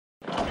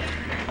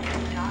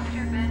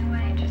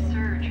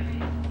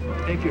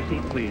Take your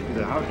seat, please.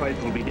 The house lights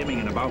will be dimming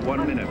in about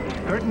 1 minute.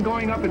 Curtain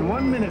going up in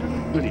 1 minute.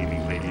 Good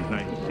evening, ladies.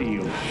 Nice to see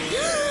you.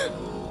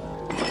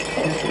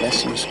 As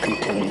lessons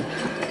continue,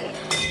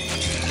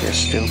 they're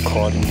still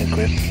caught in the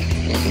grip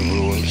of the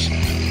rules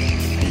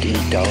and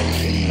indulge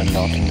in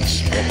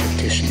monotonous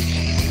repetition.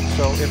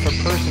 So if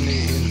a person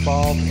is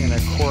involved in a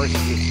course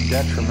that's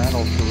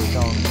detrimental to his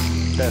own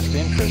best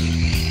interest,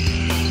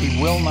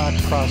 he will not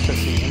process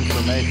the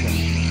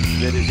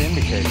information that is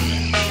indicating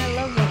that. I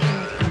love looking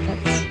at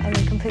puppets. I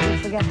mean, completely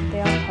forget that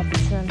they are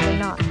puppets and they're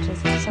not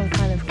just some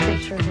kind of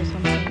creatures or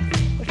something,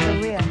 which are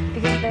real,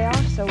 because they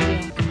are so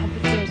real.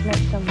 Puppeteers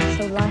make them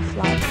so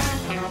lifelike.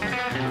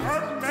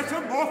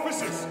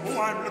 Metamorphosis!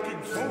 Oh, I'm looking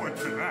forward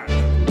to that.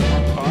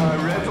 Our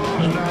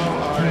revels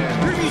now are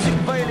in. Your music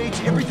violates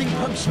everything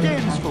punk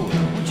stands for,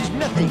 which is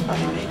nothing.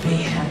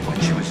 Maybe when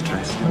she was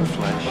dressed in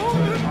flesh.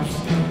 Oops!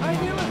 I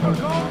nearly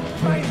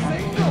forgot my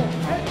signal.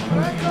 Head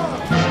back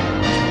on.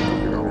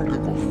 I don't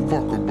give a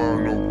fuck about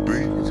no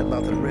beat. It's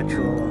about the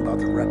ritual, about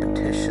the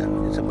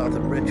repetition. It's about the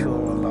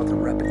ritual, about the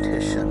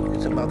repetition.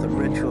 It's about the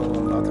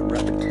ritual, about the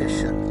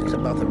repetition. It's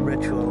about the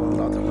ritual,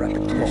 about the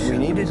repetition. What we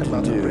needed to do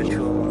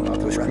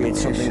was create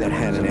something that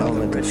had an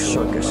element of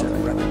circus in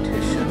it.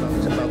 Repetition.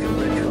 It's about the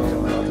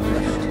ritual, about the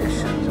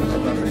repetition. It's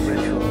about the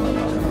ritual,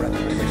 about the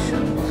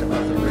repetition. It's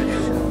about the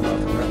ritual, about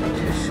the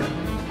repetition.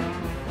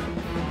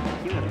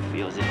 You ever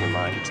feel as if your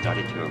mind had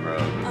started to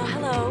erode?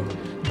 Hello.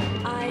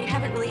 I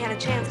haven't really had a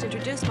chance to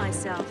introduce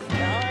myself.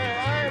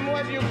 I am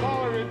what you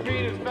call a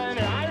repeat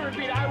offender. I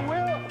repeat, I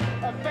will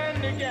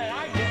offend again.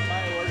 I get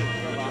my orders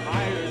from a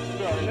higher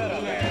source. Shut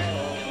up, man.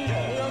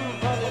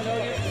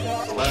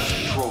 The last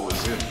control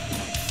is in.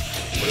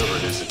 Whatever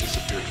it is, it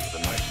disappeared into the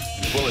night.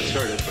 The bullets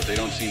hurt it, but they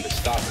don't seem to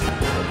stop it.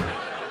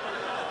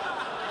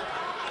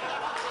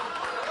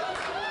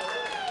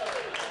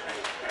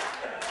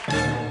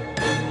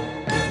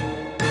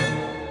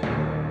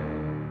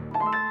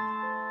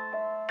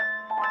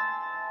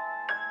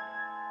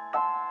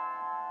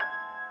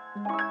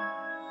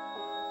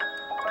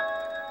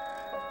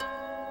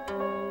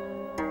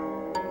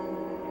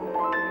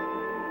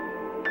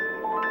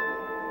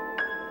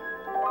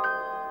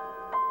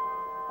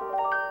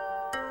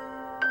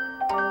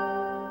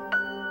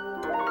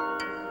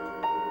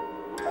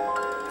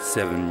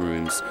 7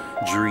 rooms,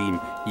 dream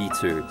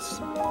eaters,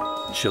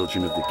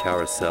 children of the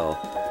carousel,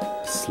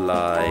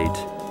 slide,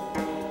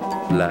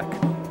 black,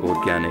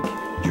 organic,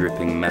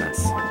 dripping mass,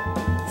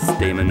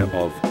 stamen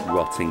of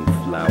rotting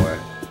flower,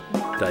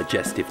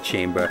 digestive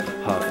chamber,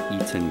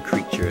 half-eaten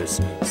creatures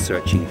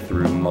searching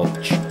through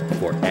mulch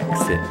for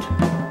exit,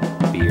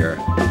 fear,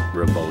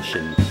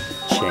 revulsion,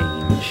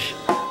 change,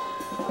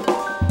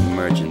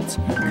 emergent,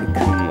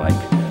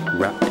 cocoon-like,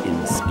 wrapped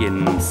in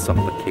skin,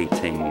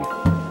 suffocating,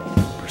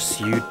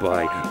 pursued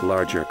by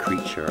larger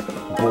creature,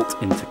 bolt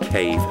into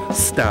cave,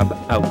 stab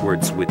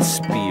outwards with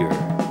spear,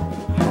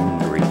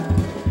 hungry,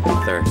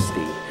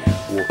 thirsty,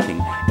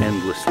 walking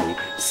endlessly,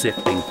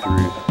 sifting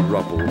through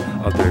rubble,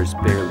 others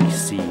barely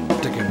seen.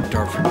 Digging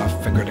dirt from my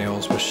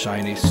fingernails with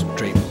shiny,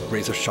 straight,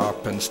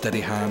 razor-sharp and steady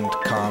hand,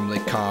 calmly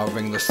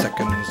carving the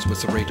seconds with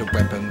serrated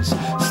weapons,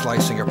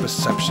 slicing your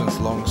perceptions,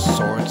 long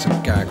swords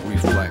and gag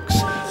reflex.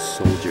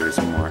 Soldiers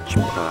march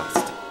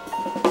past,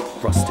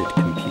 rusted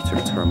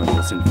computer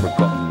terminals in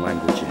forgotten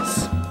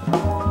languages.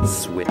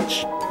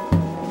 Switch.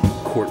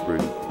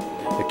 Courtroom.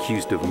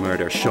 Accused of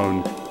murder,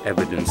 shown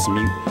evidence,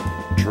 mute,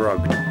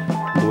 drugged.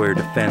 Lawyer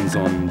defends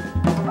on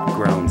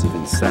grounds of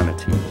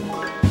insanity.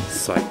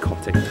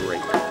 Psychotic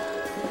rape.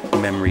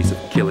 Memories of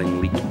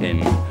killing leak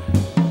in.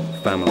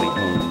 Family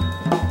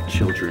home.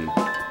 Children.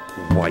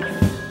 Wife.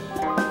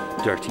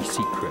 Dirty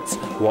secrets.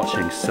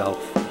 Watching self.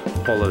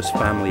 Follows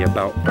family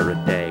about for a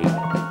day.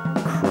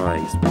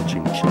 Cries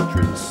watching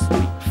children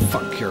sleep.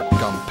 Fuck your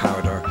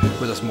gunpowder,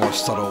 with its more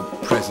subtle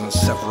presence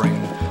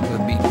severing the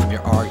meat from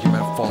your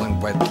argument, falling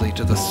wetly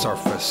to the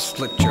surface.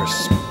 Slit your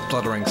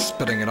spluttering,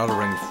 spitting and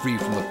uttering free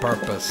from the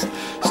purpose.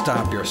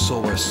 Stab your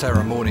soul with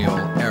ceremonial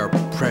air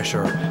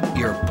pressure,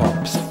 ear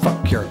pops.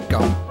 Fuck your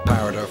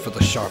gunpowder for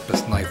the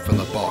sharpest knife in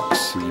the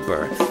box.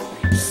 Rebirth,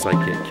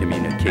 psychic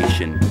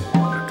communication,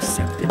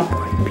 accepted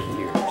by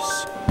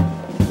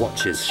peers.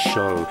 Watches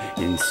show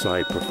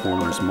inside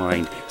performer's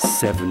mind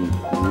 7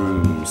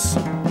 rooms.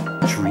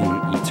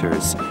 Dream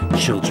eaters,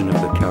 children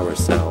of the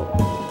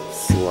carousel,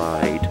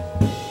 slide.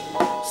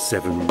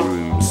 7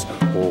 rooms,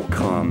 all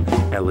calm,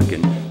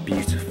 elegant,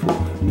 beautiful,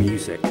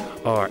 music,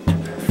 art,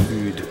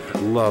 food,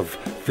 love,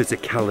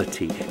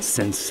 physicality,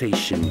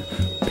 sensation,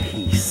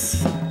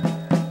 peace.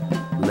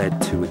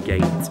 Led to a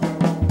gate,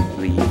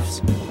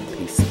 leaves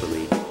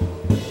peacefully.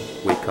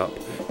 Wake up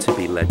to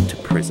be led to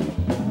prison,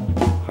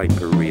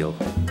 hyper-real,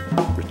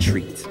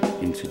 retreat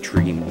into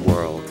dream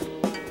world.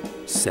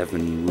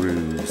 7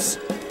 rooms.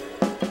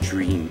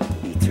 Dream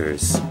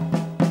eaters,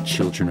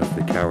 children of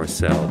the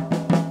carousel,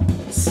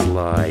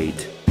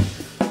 slide.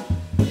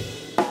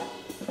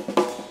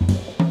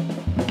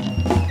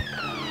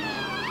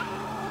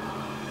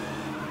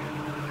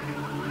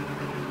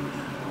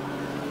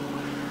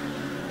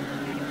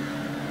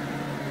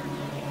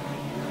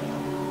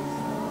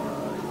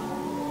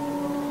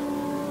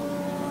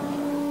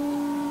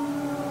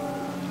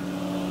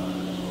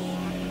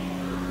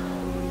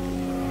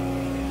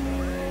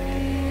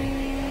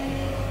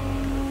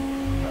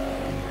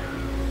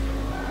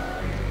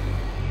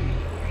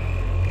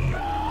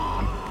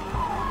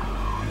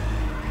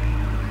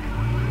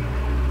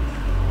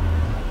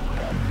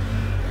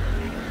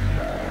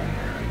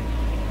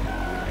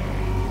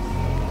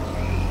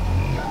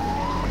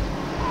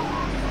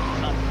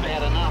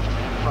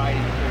 Friday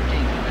the 13th.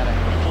 We had a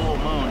full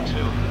moon,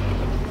 too.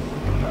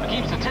 We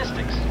keep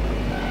statistics.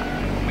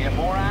 We have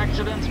more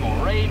accidents,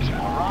 more rapes,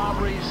 more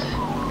robberies,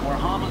 more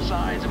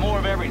homicides, more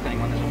of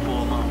everything when there's a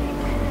full moon.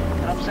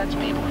 It upsets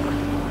people.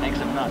 Makes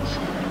them nuts.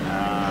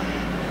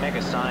 Make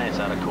a science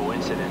out of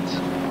coincidence.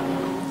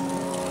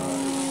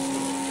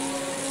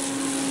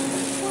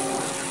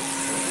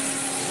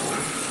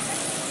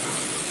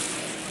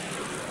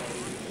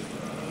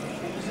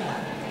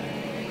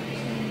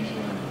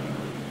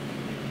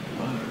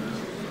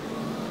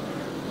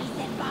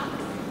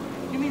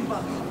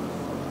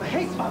 I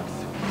hate bugs.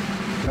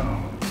 No.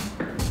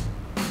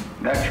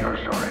 That's your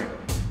story.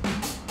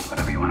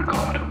 Whatever you want to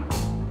call it.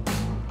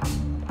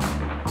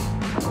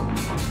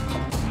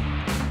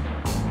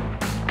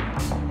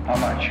 How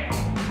much?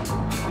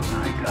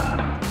 My God.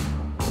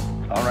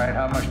 All right,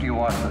 how much do you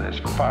want for this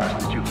farce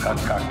that you've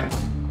concocted?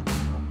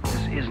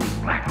 This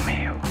isn't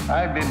blackmail.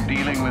 I've been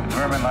dealing with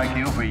vermin like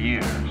you for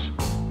years.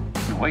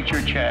 You wait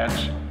your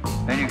chance,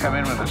 then you come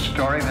in with a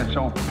story that's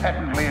so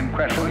patently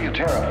incredible. It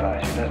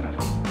terrifies you, doesn't it?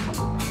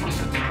 It's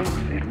the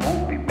truth. It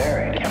won't be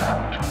buried. Get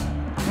out.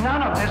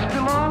 None of this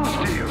belongs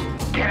to you.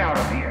 Get out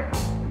of here.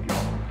 Your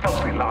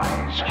filthy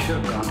lies. I should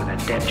have gone to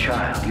that dead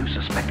child. You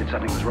suspected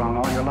something was wrong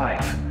all your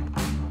life.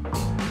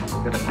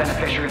 You're the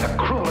beneficiary of the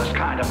cruelest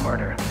kind of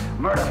murder.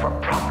 Murder for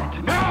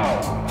profit.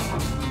 No!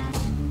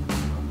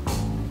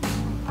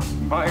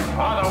 My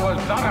father was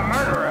not a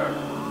murderer.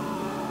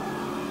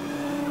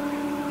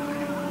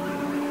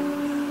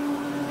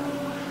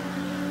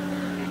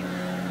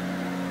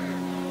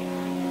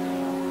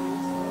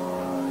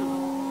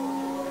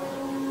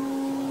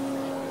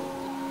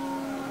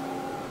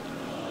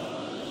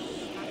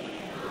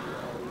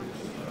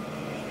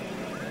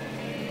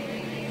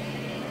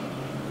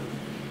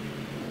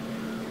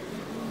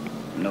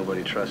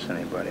 Nobody trusts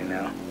anybody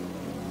now.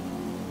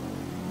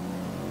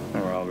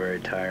 We're all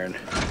very tired.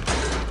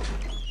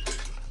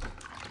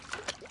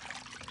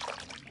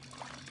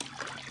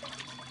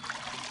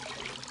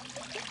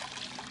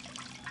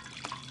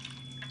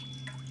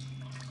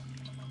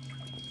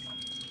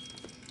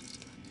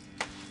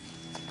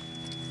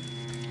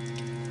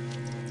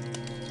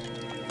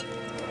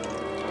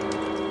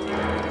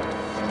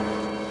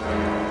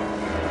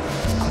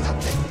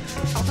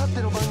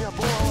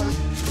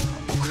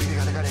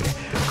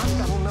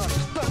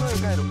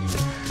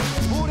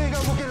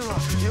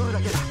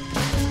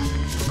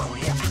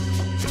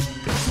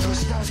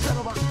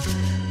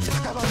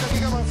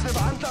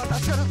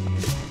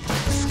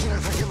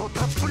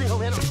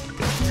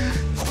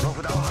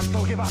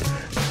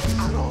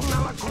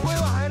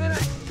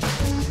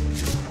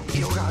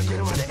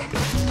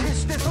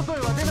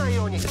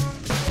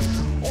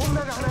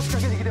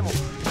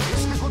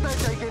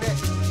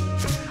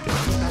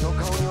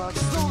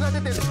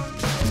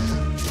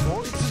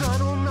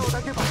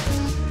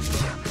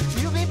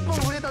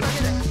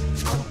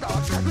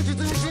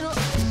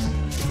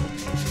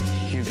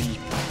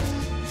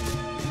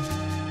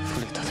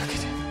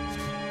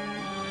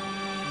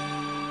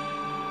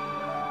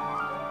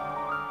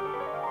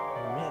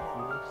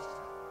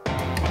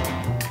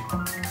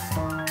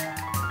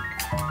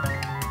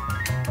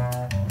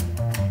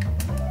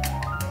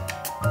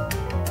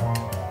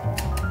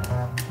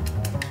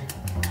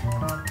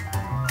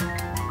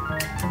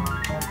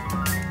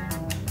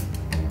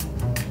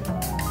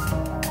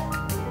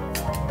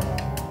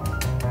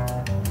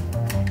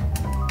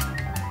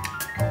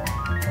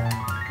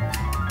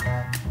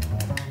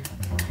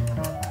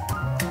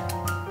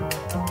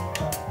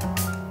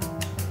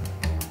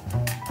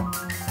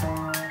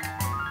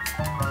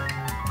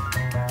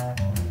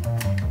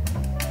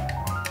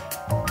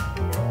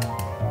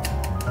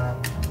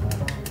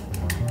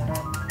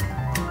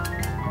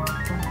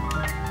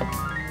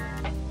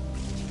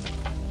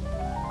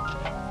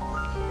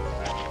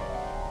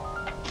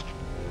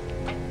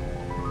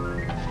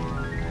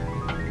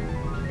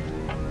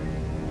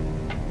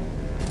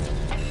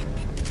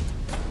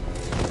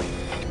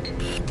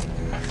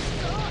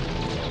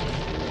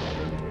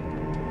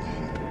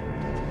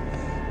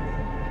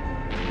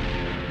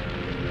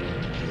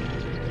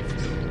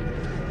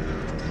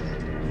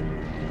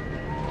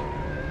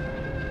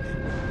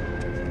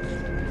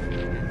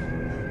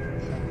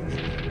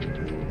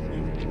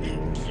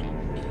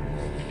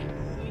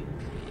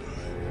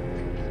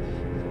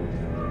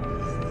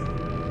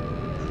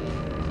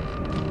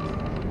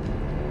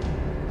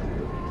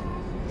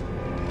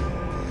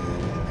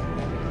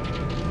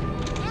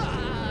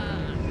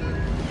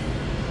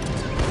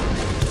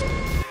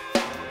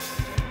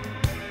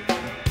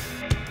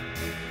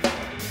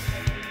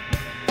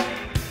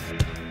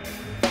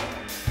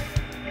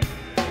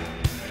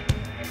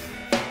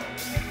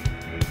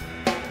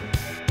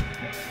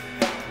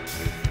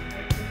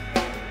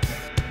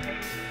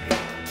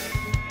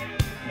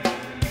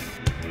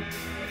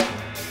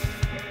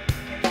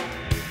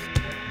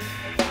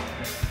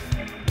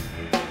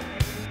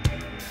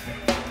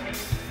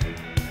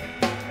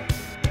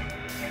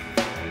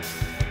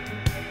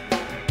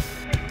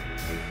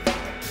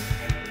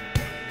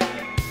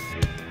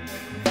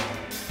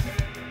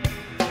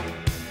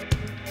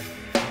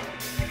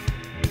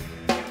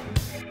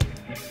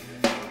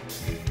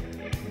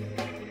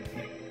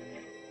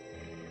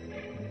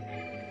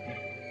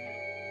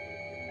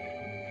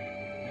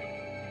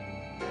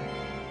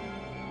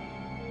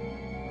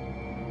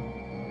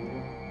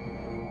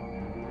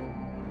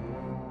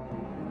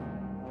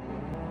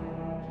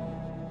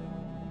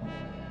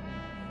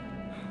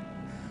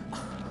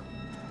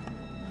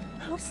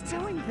 Who's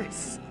doing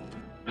this?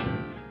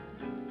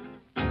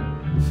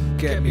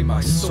 Get me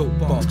my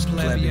soapbox,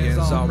 plebeians.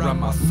 I'll ram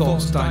my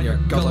thoughts down your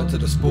gullet to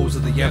dispose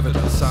of the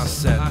evidence. I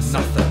said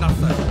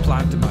nothing.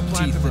 Planted my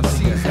teeth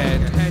into your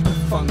head.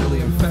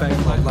 Fungally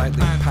infected,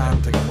 lightly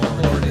panting.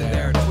 I'm already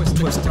there.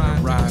 Twisting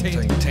and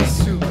ranting,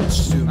 tainting and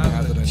consuming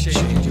evidence,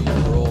 changing.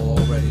 We're all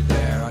already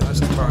there. I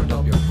just turned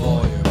up your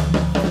volume.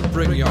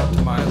 Bring you up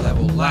to my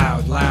level,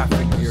 loud,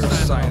 laughing. You're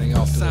signing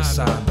off to the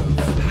sound of.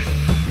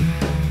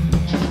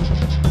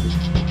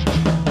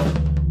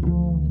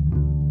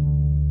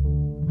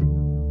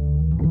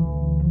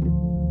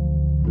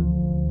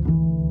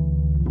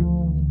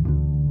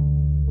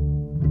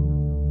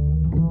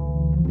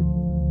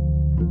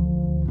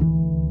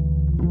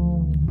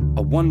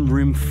 A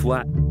one-room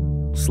flat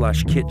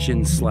 /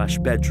 kitchen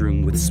 /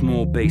 bedroom with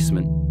small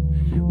basement.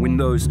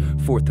 Windows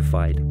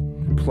fortified.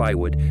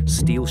 Plywood,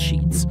 steel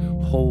sheets,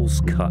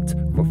 holes cut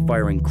for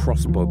firing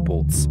crossbow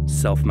bolts,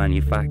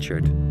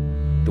 self-manufactured.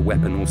 The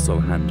weapon also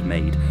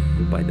handmade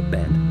by the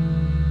bed.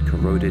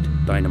 Corroded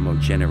dynamo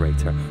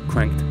generator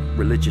cranked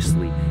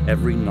religiously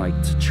every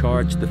night to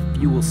charge the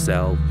fuel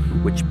cell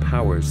which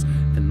powers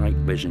the night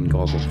vision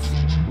goggles.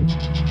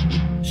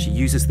 She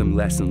uses them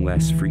less and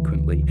less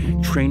frequently,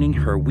 training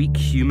her weak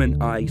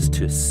human eyes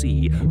to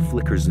see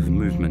flickers of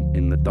movement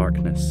in the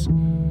darkness,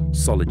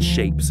 solid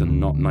shapes and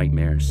not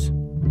nightmares.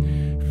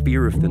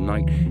 Fear of the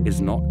night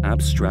is not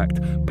abstract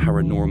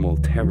paranormal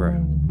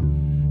terror.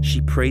 She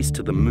prays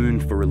to the moon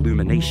for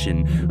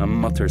illumination and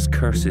mutters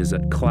curses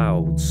at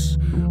clouds,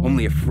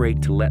 only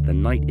afraid to let the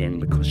night in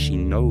because she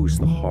knows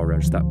the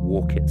horrors that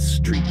walk its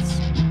streets.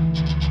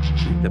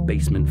 The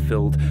basement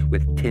filled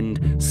with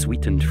tinned,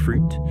 sweetened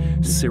fruit,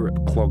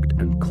 syrup clogged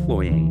and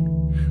cloying,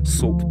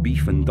 salt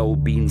beef and dull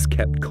beans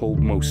kept cold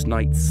most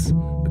nights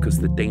because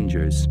the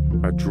dangers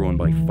are drawn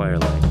by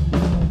firelight.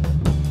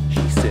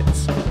 She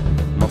sits,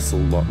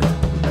 muscle-locked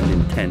and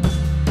intent,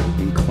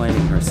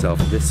 inclining herself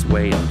this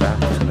way and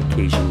that and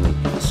occasionally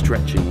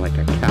stretching like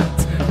a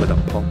cat with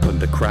a pop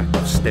and a crack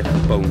of stiff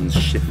bones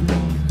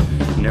shifting,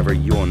 never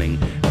yawning,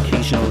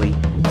 occasionally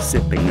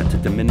sipping at a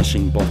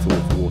diminishing bottle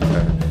of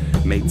water,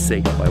 made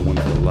safe by one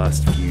of the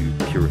last few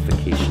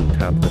purification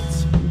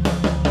tablets.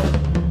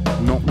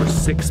 Not for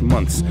 6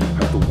 months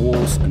have the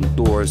walls and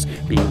doors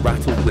been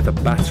rattled with a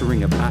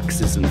battering of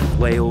axes and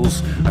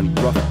flails and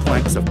rough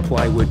planks of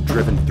plywood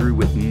driven through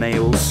with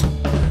nails.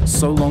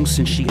 So long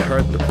since she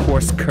heard the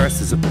coarse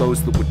curses of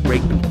those that would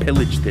rape and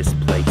pillage this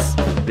place,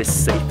 this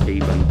safe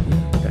haven,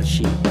 that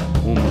she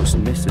almost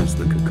misses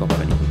the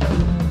cacophony.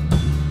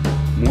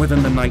 More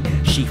than the night,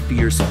 she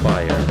fears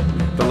fire.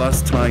 The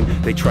last time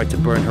they tried to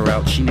burn her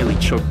out, she nearly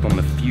choked on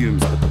the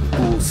fumes, but the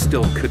fools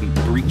still couldn't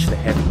breach the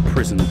heavy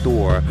prison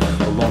door.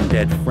 A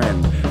long-dead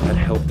friend had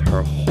helped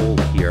her haul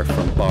here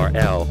from Bar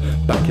L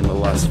back in the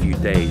last few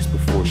days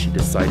before she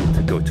decided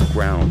to go to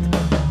ground,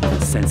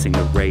 sensing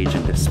the rage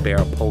and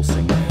despair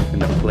pulsing in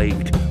the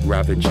plagued,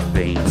 ravaged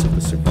veins of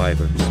the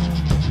survivors.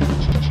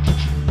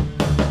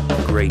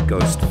 Grey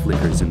ghost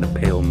flickers in the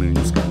pale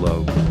moon's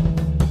glow.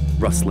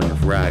 Rustling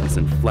of rags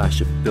and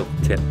flash of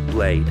bilt-tipped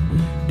blade,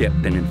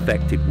 dipped in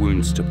infected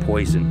wounds to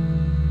poison.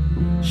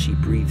 She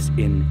breathes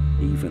in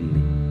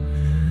evenly,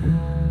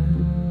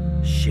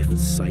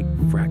 shifts sight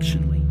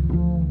fractionally,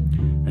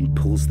 and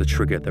pulls the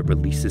trigger that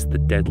releases the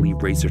deadly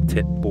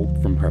razor-tipped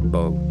bolt from her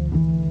bow.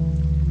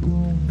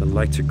 The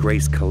lighter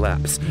greys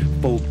collapse,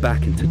 fold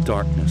back into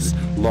darkness,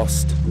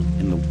 lost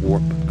in the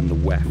warp and the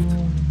weft.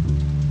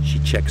 She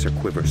checks her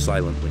quiver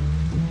silently.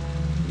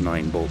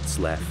 9 bolts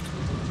left.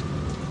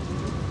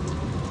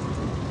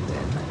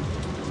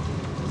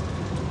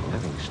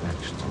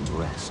 Snatched some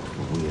rest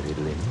for wearied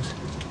limbs,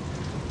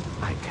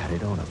 I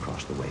carried on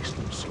across the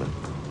wasteland slope,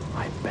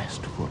 my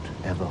best foot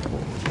ever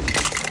hauled.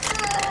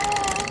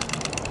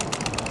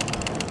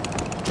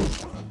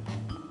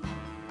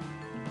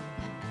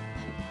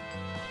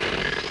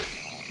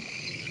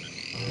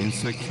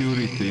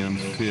 Insecurity and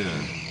fear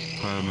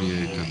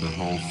permeated the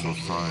whole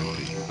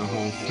society. The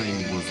whole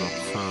thing was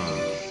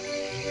absurd.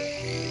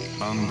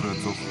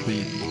 Hundreds of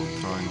people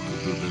trying to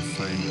do the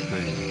same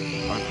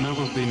thing. I've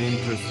never been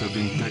interested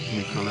in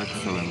technical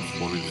excellence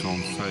for its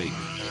own sake.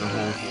 The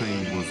whole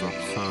thing was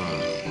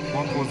absurd.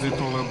 What was it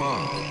all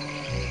about?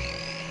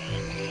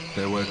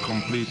 They were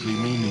completely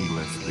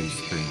meaningless, these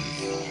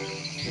things.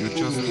 You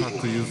just had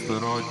to use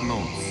the right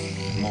notes,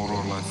 more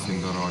or less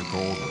in the right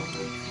order.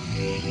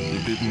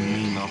 It didn't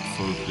mean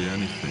absolutely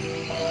anything.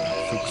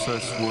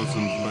 Success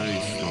wasn't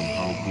based on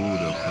how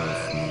good a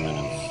person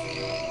was,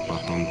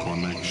 but on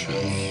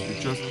connections. You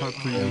just had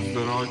to use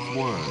the right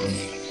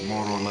words,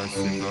 more or less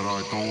in the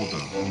right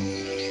order.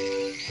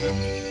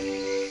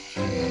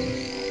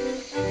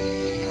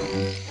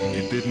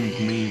 It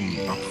didn't mean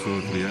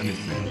absolutely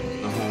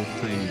anything. The whole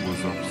thing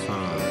was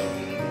absurd.